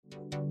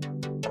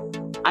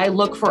I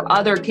look for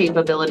other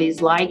capabilities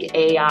like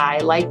AI,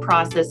 like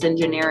process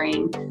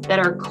engineering that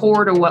are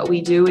core to what we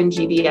do in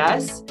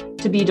GBS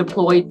to be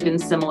deployed in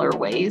similar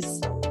ways.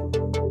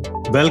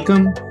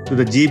 Welcome to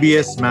the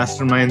GBS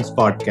Masterminds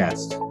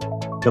podcast,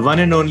 the one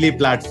and only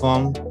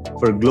platform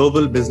for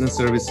global business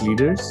service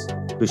leaders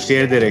to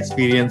share their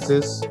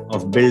experiences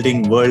of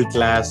building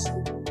world-class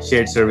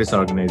shared service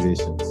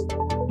organizations.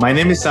 My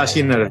name is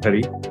Sashi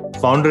Narahari,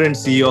 founder and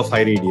CEO of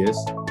HighRadius,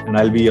 and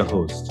I'll be your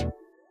host.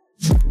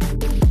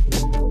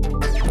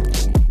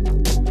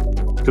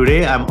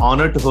 Today, I'm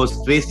honored to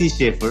host Tracy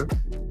Schaefer,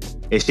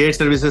 a shared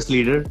services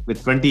leader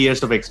with 20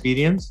 years of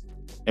experience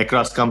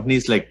across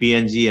companies like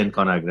P&G and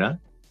Conagra.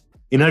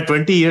 In her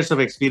 20 years of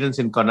experience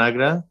in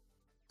Conagra,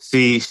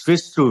 she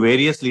switched through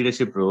various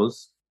leadership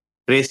roles.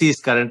 Tracy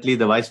is currently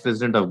the Vice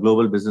President of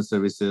Global Business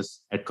Services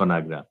at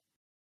Conagra.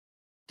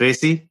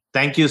 Tracy,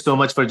 thank you so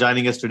much for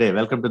joining us today.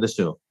 Welcome to the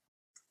show.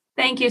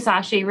 Thank you,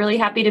 Sashi. Really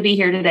happy to be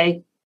here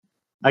today.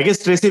 I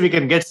guess, Tracy, we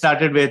can get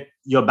started with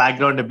your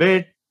background a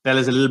bit. Tell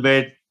us a little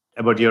bit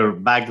about your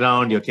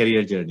background, your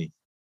career journey.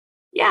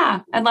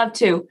 Yeah, I'd love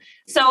to.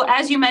 So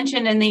as you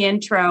mentioned in the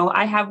intro,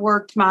 I have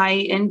worked my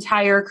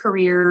entire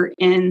career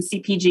in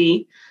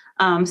CPG,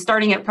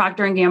 starting at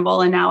Procter &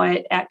 Gamble and now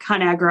at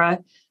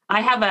Conagra.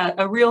 I have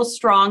a real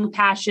strong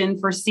passion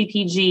for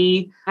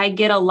CPG. I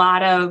get a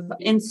lot of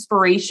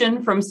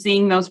inspiration from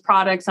seeing those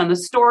products on the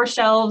store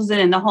shelves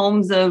and in the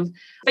homes of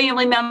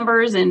family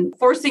members, and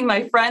forcing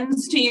my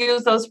friends to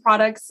use those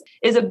products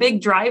is a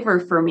big driver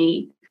for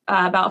me.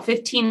 About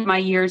 15 of my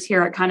years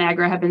here at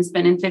Conagra have been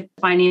spent in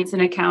finance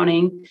and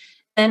accounting.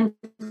 And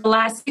for the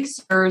last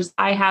 6 years,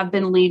 I have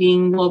been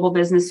leading global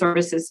business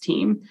services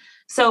team.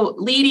 So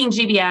leading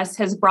GBS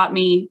has brought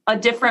me a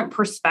different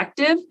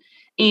perspective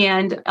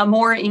and a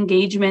more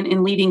engagement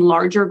in leading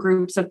larger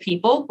groups of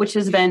people, which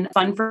has been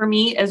fun for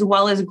me, as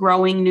well as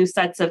growing new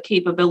sets of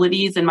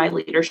capabilities in my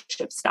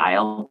leadership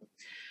style.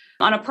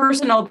 On a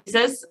personal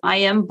basis, I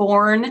am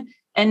born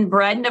and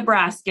bred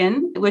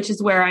Nebraskan, which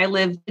is where I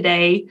live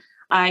today.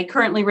 I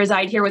currently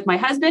reside here with my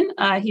husband.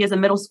 He is a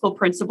middle school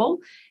principal,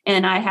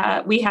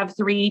 and we have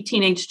 3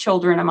 teenage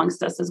children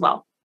amongst us as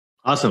well.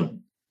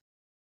 Awesome.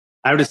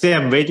 I have to say,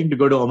 I'm waiting to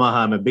go to Omaha.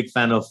 I'm a big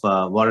fan of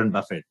Warren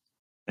Buffett.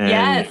 And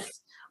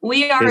yes,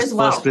 we are as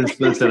well. His first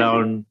principles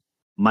around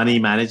money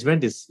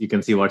management is you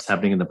can see what's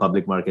happening in the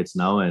public markets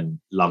now, and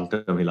long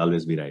term, he'll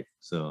always be right.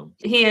 So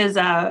he is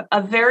a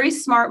very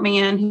smart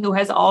man who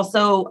has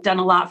also done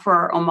a lot for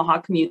our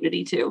Omaha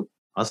community too.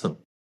 Awesome.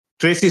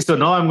 Tracy, so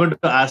now I'm going to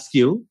ask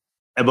you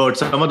about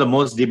some of the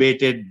most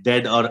debated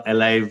dead or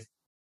alive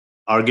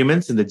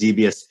arguments in the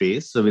GBS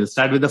space. So we'll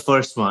start with the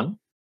first one.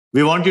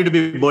 We want you to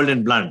be bold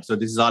and blunt. So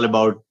this is all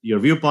about your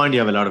viewpoint. You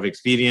have a lot of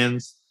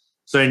experience.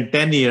 So in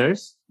 10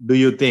 years, do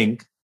you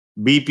think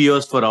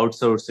BPOs for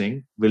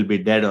outsourcing will be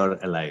dead or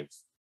alive?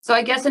 So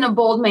I guess in a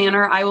bold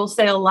manner, I will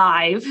say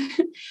alive,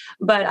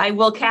 but I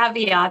will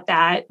caveat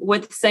that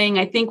with saying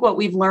I think what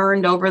we've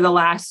learned over the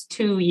last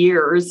 2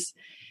 years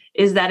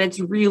is that it's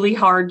really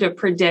hard to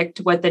predict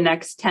what the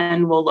next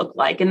 10 will look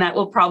like. And that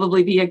will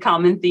probably be a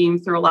common theme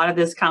through a lot of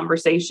this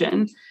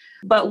conversation.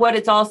 But what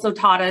it's also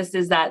taught us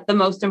is that the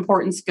most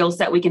important skill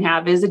set we can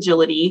have is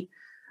agility.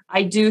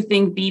 I do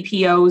think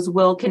BPOs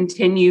will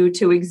continue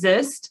to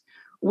exist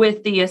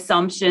with the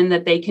assumption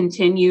that they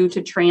continue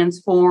to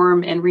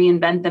transform and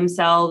reinvent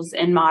themselves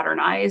and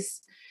modernize.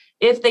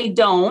 If they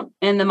don't,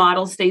 and the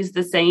model stays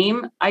the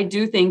same, I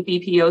do think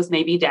BPOs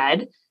may be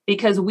dead,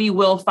 because we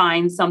will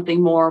find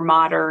something more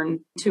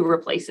modern to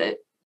replace it.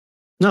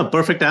 No,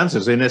 perfect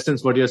answer. So in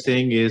essence, what you're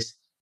saying is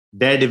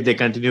dead if they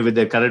continue with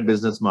their current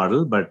business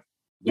model, but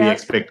we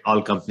expect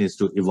all companies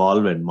to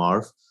evolve and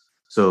morph.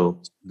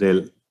 So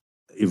they'll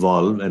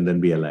evolve and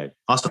then be alive.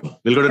 Awesome.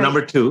 We'll go to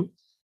number 2.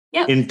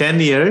 Yep. In 10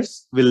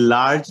 years, will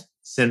large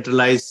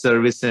centralized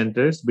service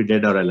centers be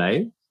dead or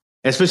alive?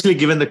 Especially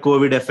given the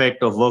COVID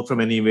effect of work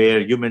from anywhere.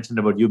 You mentioned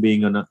about you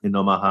being in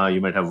Omaha,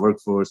 you might have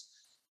workforce.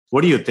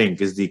 What do you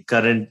think? Is the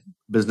current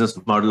business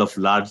model of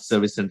large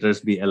service centers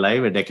be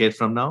alive a decade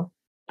from now?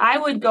 I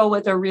would go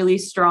with a really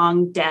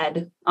strong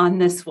dead on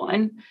this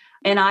one.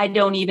 And I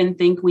don't even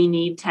think we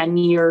need 10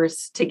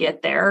 years to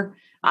get there.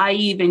 I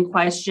even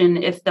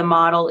question if the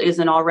model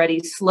isn't already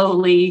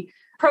slowly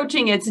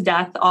approaching its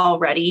death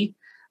already.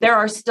 There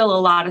are still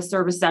a lot of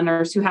service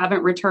centers who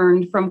haven't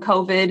returned from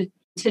COVID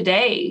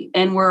today.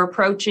 And we're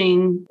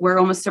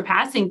almost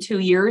surpassing 2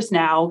 years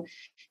now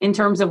in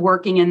terms of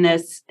working in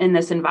this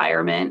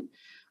environment.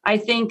 I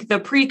think the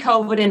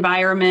pre-COVID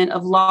environment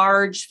of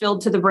large,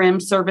 filled to the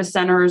brim service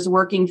centers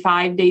working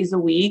 5 days a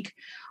week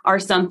are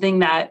something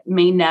that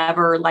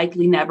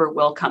likely never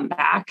will come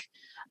back.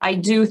 I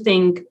do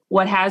think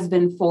what has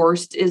been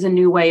forced is a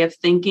new way of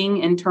thinking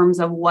in terms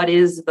of what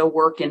is the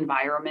work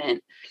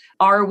environment.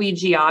 Are we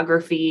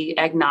geography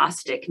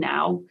agnostic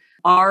now?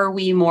 Are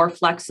we more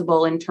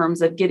flexible in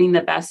terms of getting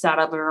the best out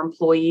of our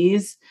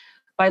employees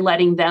by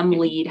letting them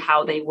lead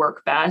how they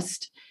work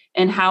best?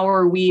 And how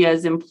are we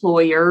as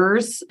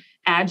employers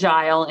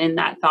agile in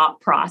that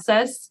thought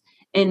process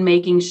in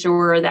making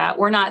sure that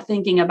we're not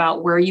thinking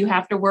about where you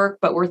have to work,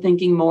 but we're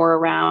thinking more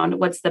around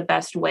what's the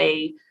best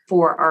way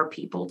for our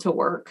people to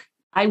work.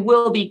 I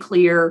will be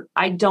clear,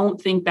 I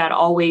don't think that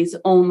always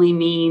only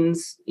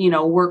means,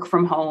 work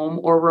from home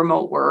or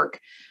remote work.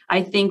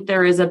 I think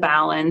there is a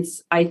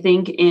balance. I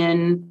think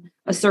in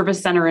a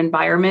service center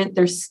environment,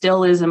 there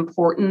still is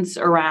importance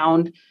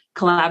around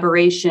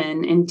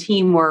collaboration and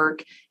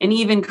teamwork and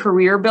even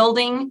career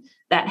building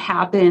that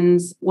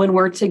happens when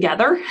we're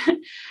together.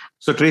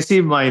 So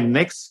Tracy, my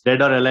next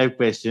dead or alive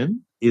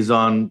question is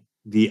on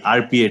the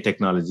RPA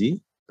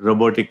technology,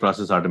 robotic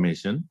process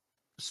automation,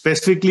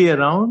 specifically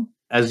around,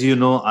 as you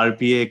know,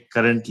 RPA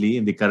currently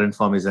in the current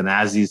form is an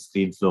as-is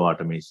screen flow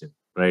automation,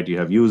 right? You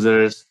have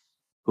users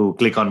who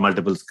click on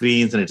multiple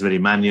screens and it's very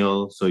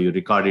manual. So you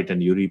record it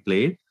and you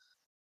replay it.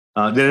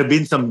 There have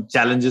been some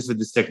challenges with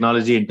this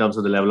technology in terms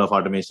of the level of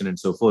automation and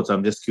so forth. So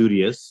I'm just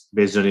curious,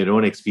 based on your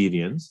own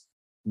experience,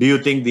 do you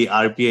think the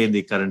RPA in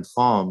the current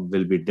form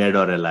will be dead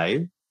or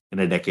alive in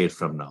a decade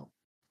from now?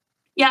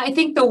 Yeah, I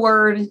think the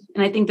word,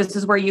 and I think this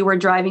is where you were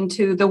driving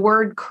to, the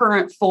word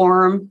current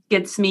form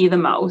gets me the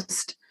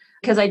most,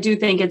 because I do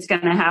think it's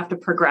going to have to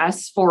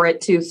progress for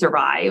it to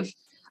survive.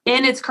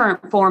 In its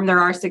current form, there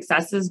are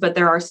successes, but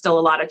there are still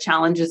a lot of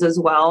challenges as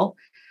well.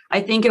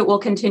 I think it will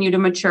continue to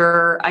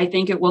mature. I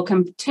think it will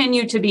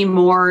continue to be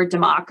more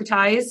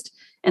democratized.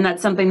 And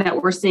that's something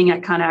that we're seeing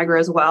at Conagra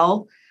as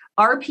well.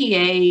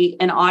 RPA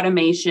and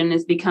automation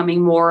is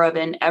becoming more of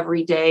an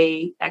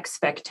everyday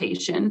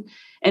expectation.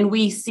 And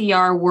we see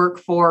our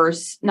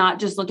workforce not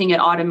just looking at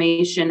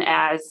automation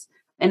as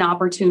an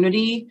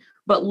opportunity,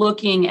 but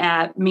looking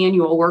at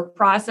manual work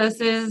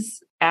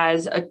processes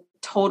as a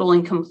total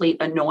and complete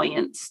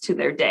annoyance to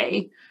their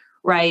day,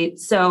 right?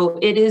 So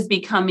it is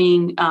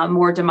becoming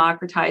more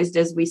democratized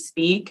as we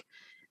speak.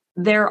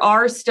 There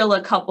are still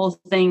a couple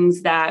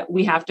things that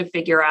we have to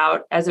figure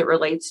out as it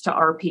relates to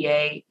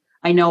RPA.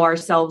 I know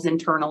ourselves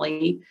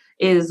internally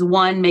is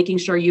one, making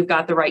sure you've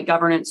got the right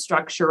governance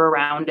structure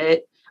around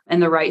it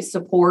and the right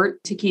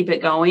support to keep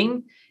it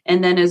going.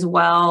 And then as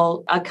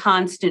well, a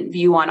constant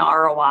view on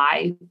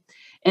ROI.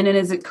 And in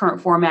its current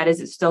format,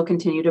 is it still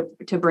continue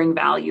to bring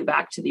value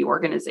back to the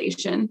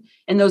organization?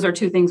 And those are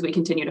two things we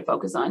continue to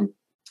focus on.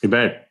 You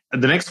bet.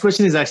 The next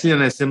question is actually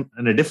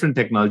on a different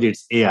technology.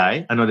 It's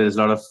AI. I know there's a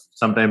lot of,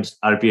 sometimes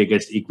RPA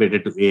gets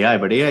equated to AI,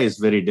 but AI is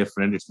very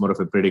different. It's more of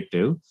a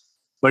predictive.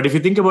 But if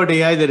you think about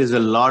AI, there is a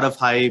lot of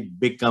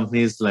big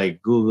companies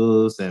like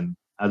Google's and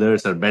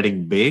others are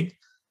betting big.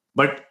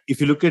 But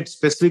if you look at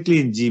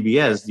specifically in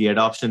GBS, the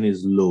adoption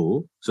is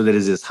low. So there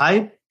is this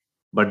hype,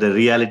 but the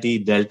reality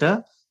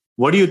delta.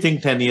 What do you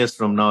think 10 years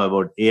from now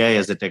about AI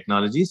as a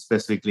technology,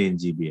 specifically in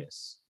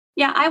GBS?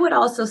 Yeah, I would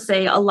also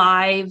say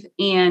alive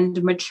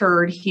and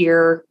matured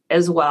here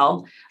as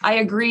well. I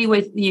agree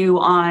with you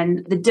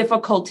on the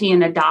difficulty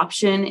in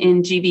adoption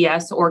in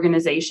GBS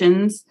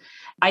organizations.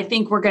 I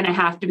think we're going to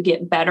have to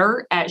get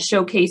better at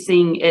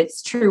showcasing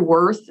its true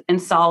worth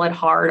and solid,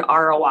 hard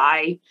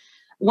ROI.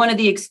 One of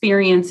the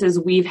experiences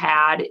we've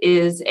had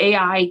is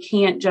AI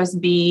can't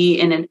just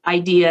be an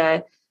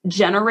idea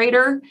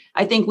generator.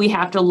 I think we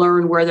have to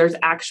learn where there's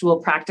actual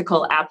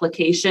practical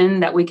application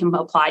that we can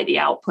apply the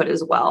output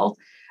as well.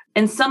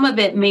 And some of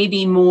it may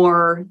be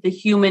more the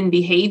human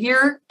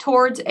behavior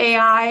towards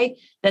AI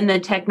than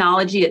the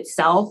technology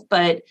itself.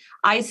 But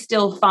I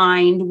still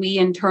find we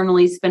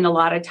internally spend a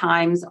lot of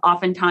times,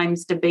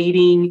 oftentimes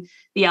debating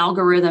the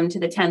algorithm to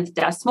the 10th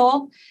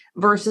decimal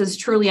versus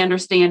truly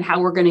understand how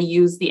we're going to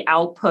use the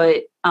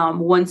output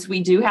once we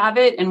do have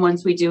it and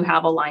once we do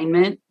have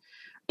alignment.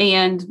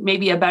 And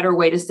maybe a better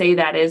way to say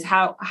that is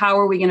how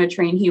are we going to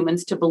train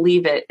humans to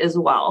believe it as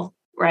well,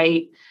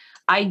 right?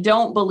 I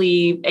don't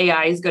believe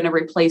AI is going to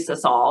replace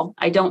us all.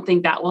 I don't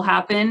think that will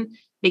happen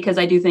because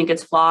I do think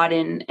it's flawed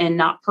and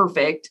not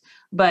perfect.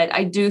 But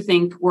I do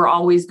think we're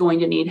always going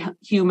to need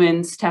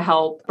humans to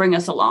help bring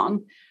us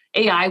along.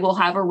 AI will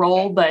have a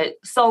role, but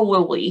so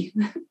will we.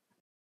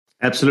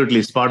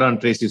 Absolutely. Spot on,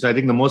 Tracy. So I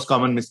think the most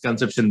common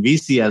misconception we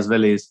see as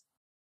well is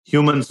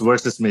humans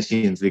versus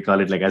machines. We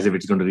call it like as if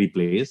it's going to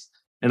replace.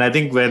 And I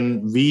think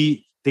when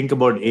we think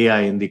about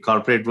AI in the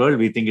corporate world,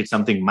 we think it's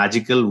something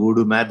magical,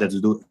 voodoo math that will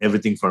do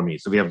everything for me.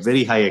 So we have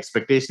very high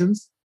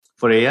expectations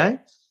for AI.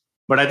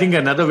 But I think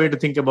another way to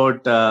think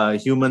about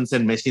humans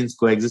and machines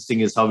coexisting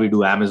is how we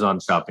do Amazon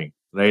shopping,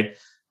 right?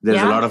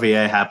 There's a lot of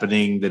AI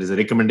happening. There is a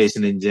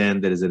recommendation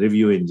engine. There is a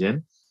review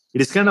engine. It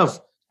is kind of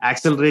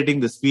accelerating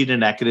the speed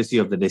and accuracy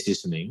of the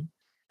decisioning.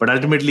 But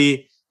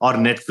ultimately, or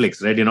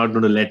Netflix, right? You're not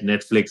going to let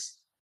Netflix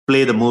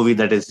play the movie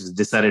that is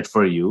decided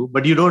for you,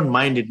 but you don't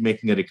mind it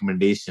making a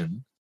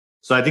recommendation.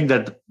 So I think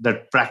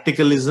that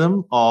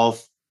practicalism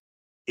of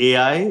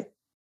AI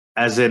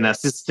as an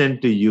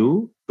assistant to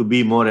you to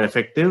be more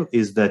effective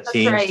is the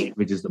change,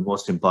 which is the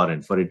most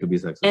important for it to be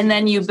successful. And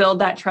then you build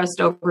that trust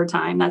over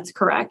time. That's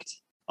correct.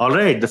 All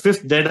right. The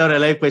fifth dead or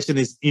alive question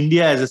is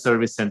India as a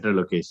service center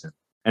location.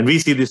 And we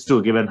see this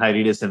too, given High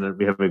Radius Center,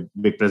 we have a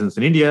big presence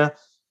in India.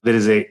 There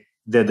is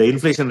the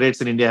inflation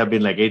rates in India have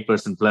been like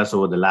 8% plus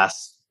over the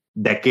last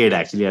decade.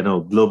 Actually, I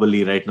know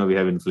globally right now we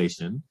have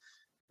inflation.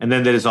 And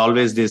then there is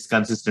always this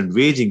consistent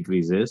wage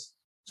increases.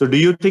 So do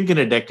you think in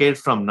a decade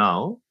from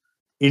now,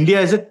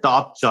 India is a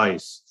top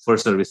choice for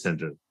service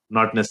center?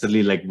 Not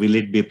necessarily like will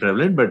it be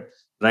prevalent, but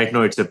right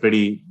now it's a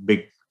pretty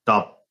big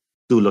top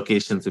two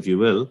locations, if you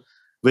will.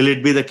 Will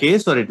it be the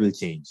case or it will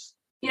change?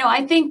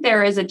 I think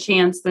there is a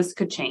chance this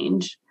could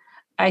change.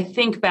 I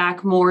think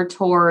back more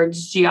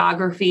towards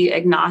geography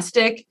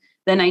agnostic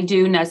than I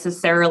do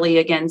necessarily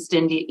against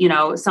India,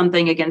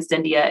 something against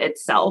India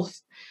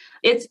itself.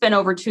 It's been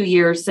over 2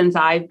 years since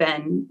I've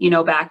been,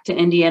 back to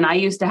India. And I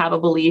used to have a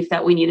belief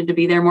that we needed to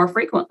be there more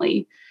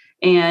frequently.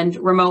 And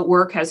remote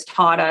work has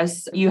taught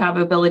us you have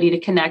ability to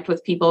connect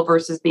with people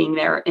versus being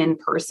there in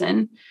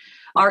person.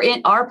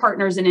 Our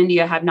partners in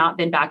India have not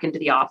been back into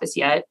the office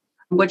yet,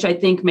 which I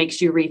think makes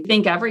you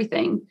rethink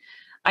everything.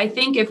 I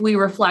think if we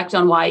reflect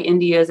on why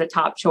India is a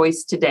top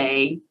choice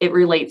today, it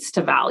relates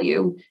to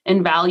value,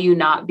 and value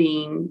not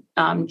being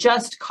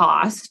just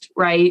cost,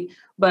 right?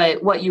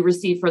 But what you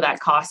receive for that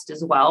cost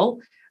as well.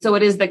 So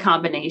it is the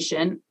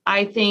combination.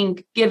 I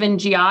think given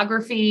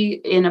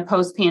geography in a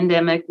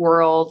post-pandemic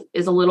world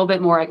is a little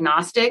bit more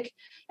agnostic,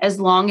 as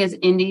long as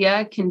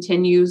India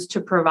continues to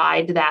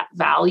provide that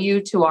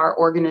value to our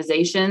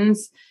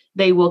organizations,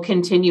 they will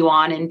continue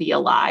on and be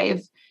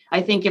alive.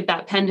 I think if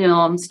that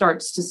pendulum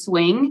starts to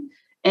swing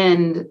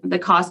and the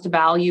cost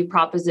value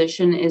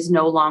proposition is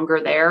no longer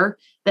there,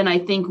 then I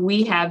think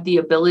we have the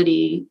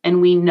ability,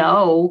 and we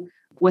know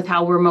with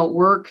how remote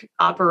work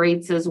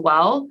operates as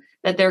well,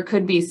 that there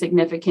could be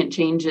significant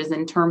changes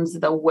in terms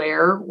of the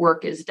where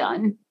work is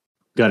done.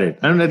 Got it.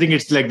 I think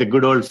it's like the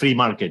good old free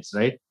markets,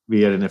 right?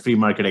 We are in a free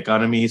market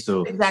economy,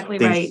 so exactly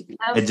things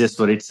right. adjust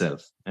for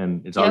itself,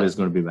 and it's always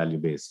going to be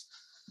value-based.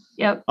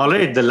 Yep. All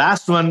right. The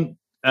last one,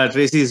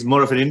 Tracy, is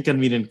more of an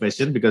inconvenient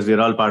question because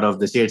we're all part of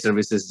the shared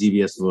services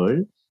GBS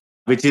world,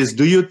 which is,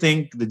 do you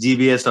think the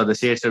GBS or the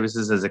shared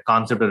services as a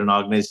concept or an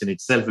organization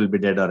itself will be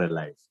dead or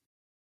alive?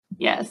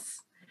 Yes.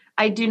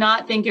 I do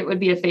not think it would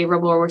be a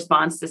favorable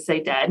response to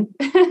say dead.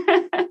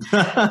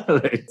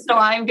 Right. So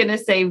I'm going to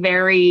say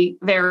very,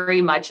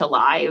 very much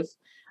alive.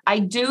 I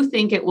do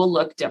think it will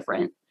look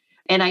different.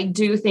 And I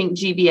do think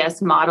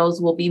GBS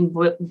models will be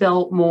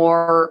built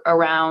more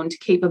around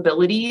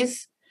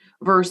capabilities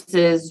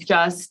versus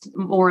just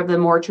more of the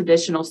more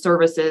traditional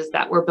services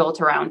that were built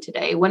around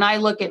today. When I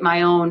look at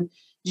my own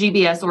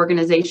GBS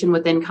organization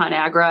within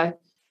Conagra,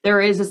 there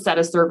is a set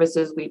of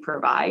services we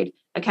provide: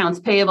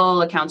 accounts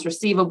payable, accounts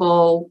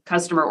receivable,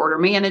 customer order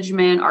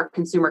management, our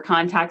consumer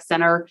contact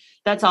center.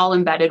 That's all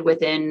embedded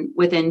within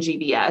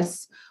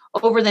GBS.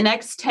 Over the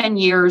next 10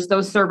 years,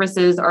 those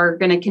services are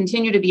going to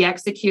continue to be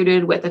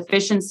executed with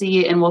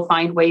efficiency, and we'll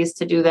find ways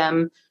to do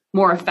them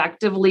more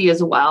effectively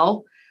as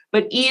well.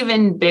 But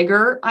even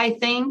bigger, I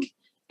think,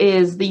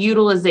 is the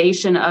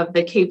utilization of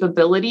the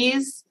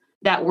capabilities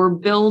that we're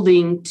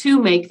building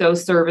to make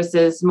those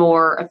services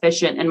more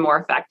efficient and more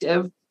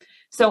effective.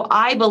 So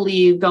I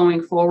believe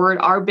going forward,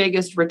 our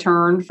biggest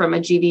return from a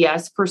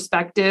GBS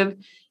perspective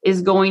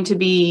is going to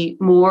be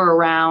more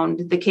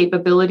around the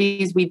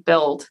capabilities we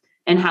built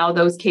and how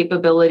those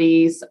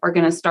capabilities are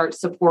going to start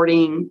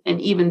supporting in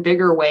even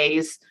bigger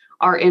ways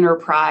our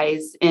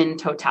enterprise in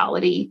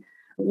totality.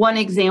 One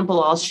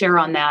example I'll share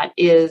on that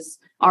is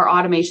our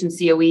automation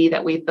COE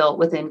that we've built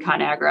within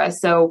Conagra.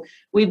 So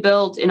we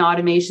built an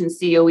automation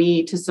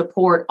COE to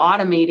support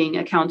automating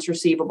accounts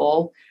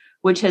receivable,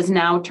 which has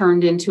now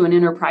turned into an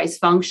enterprise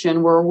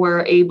function where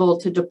we're able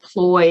to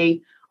deploy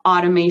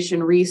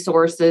automation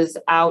resources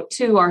out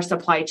to our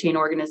supply chain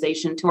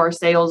organization, to our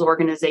sales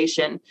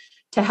organization,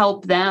 to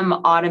help them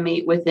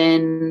automate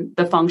within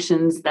the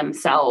functions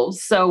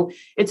themselves. So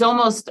it's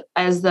almost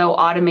as though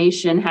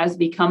automation has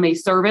become a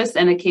service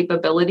and a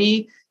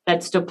capability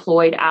that's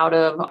deployed out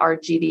of our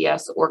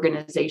GBS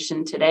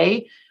organization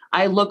today.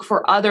 I look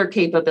for other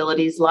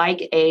capabilities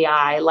like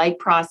AI, like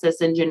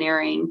process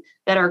engineering,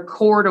 that are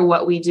core to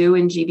what we do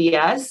in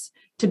GBS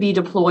to be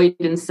deployed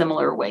in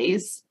similar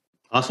ways.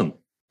 Awesome.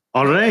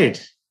 All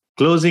right.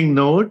 Closing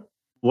note,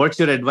 what's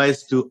your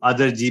advice to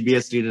other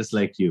GBS leaders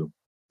like you?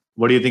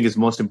 What do you think is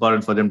most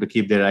important for them to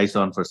keep their eyes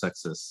on for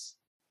success?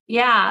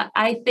 Yeah,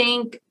 I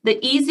think the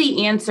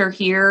easy answer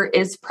here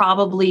is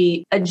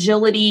probably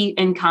agility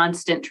and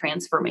constant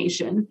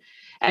transformation.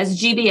 As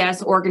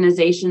GBS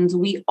organizations,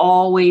 we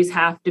always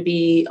have to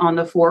be on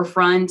the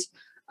forefront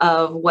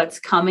of what's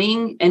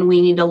coming, and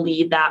we need to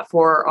lead that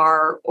for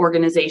our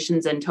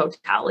organizations in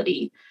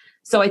totality.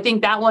 So I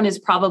think that one is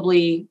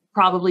probably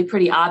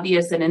pretty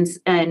obvious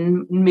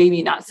and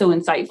maybe not so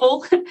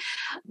insightful.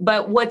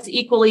 But what's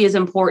equally as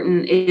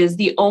important is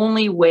the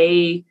only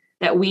way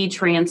that we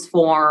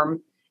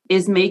transform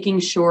is making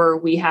sure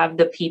we have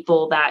the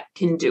people that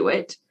can do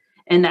it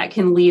and that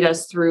can lead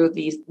us through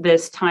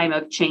this time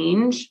of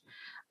change.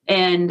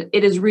 And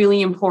it is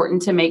really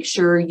important to make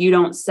sure you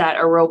don't set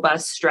a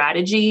robust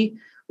strategy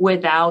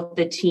without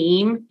the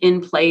team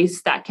in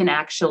place that can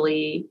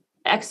actually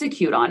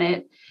execute on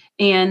it.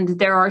 And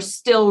there are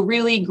still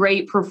really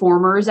great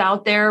performers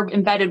out there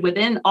embedded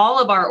within all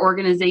of our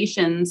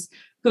organizations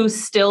who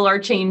still are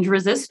change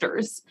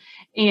resistors.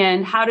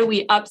 And how do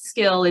we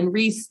upskill and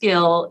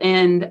reskill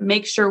and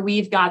make sure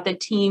we've got the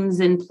teams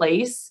in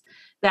place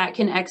that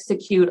can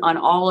execute on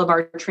all of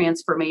our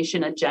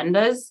transformation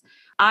agendas?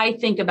 I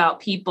think about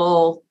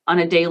people on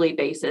a daily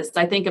basis.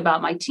 I think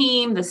about my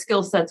team, the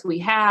skill sets we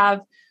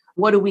have.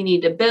 What do we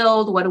need to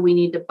build? What do we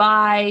need to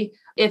buy?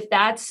 If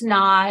that's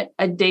not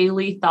a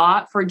daily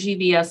thought for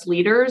GBS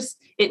leaders,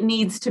 it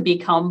needs to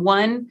become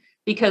one,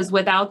 because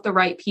without the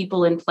right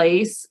people in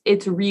place,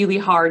 it's really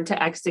hard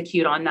to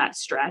execute on that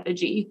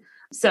strategy.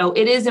 So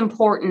it is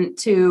important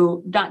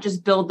to not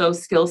just build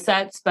those skill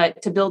sets,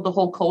 but to build the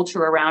whole culture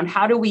around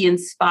how do we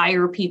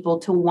inspire people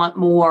to want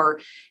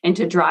more and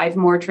to drive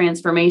more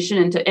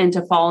transformation and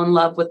to fall in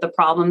love with the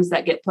problems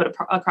that get put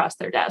across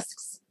their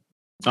desks.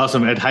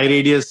 Awesome. At High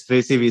Radius,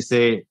 Tracy, we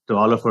say to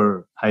all of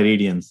our High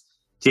Radians,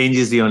 change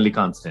is the only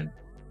constant.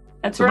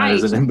 That's so right.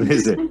 Might as well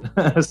embrace it.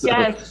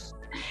 Yes.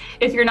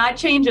 If you're not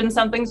changing,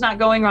 something's not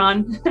going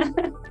wrong.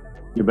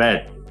 You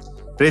bet.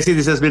 Tracy,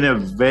 this has been a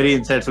very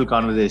insightful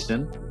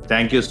conversation.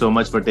 Thank you so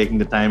much for taking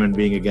the time and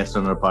being a guest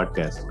on our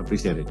podcast.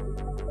 Appreciate it.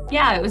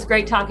 Yeah, it was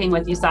great talking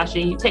with you, Sasha.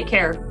 You take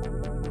care.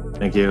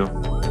 Thank you.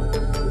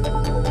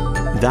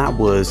 That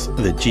was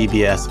the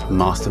GBS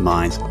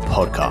Masterminds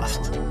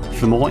podcast.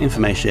 For more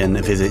information,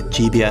 visit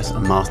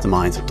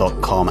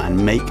gbsmasterminds.com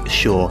and make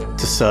sure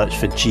to search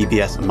for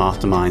GBS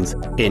Masterminds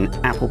in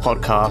Apple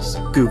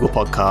Podcasts, Google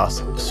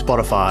Podcasts,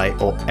 Spotify,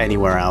 or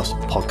anywhere else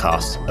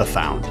podcasts are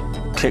found.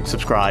 Click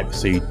subscribe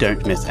so you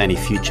don't miss any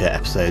future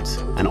episodes.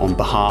 And on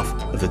behalf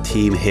of the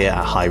team here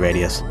at High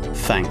Radius,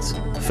 thanks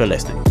for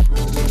listening.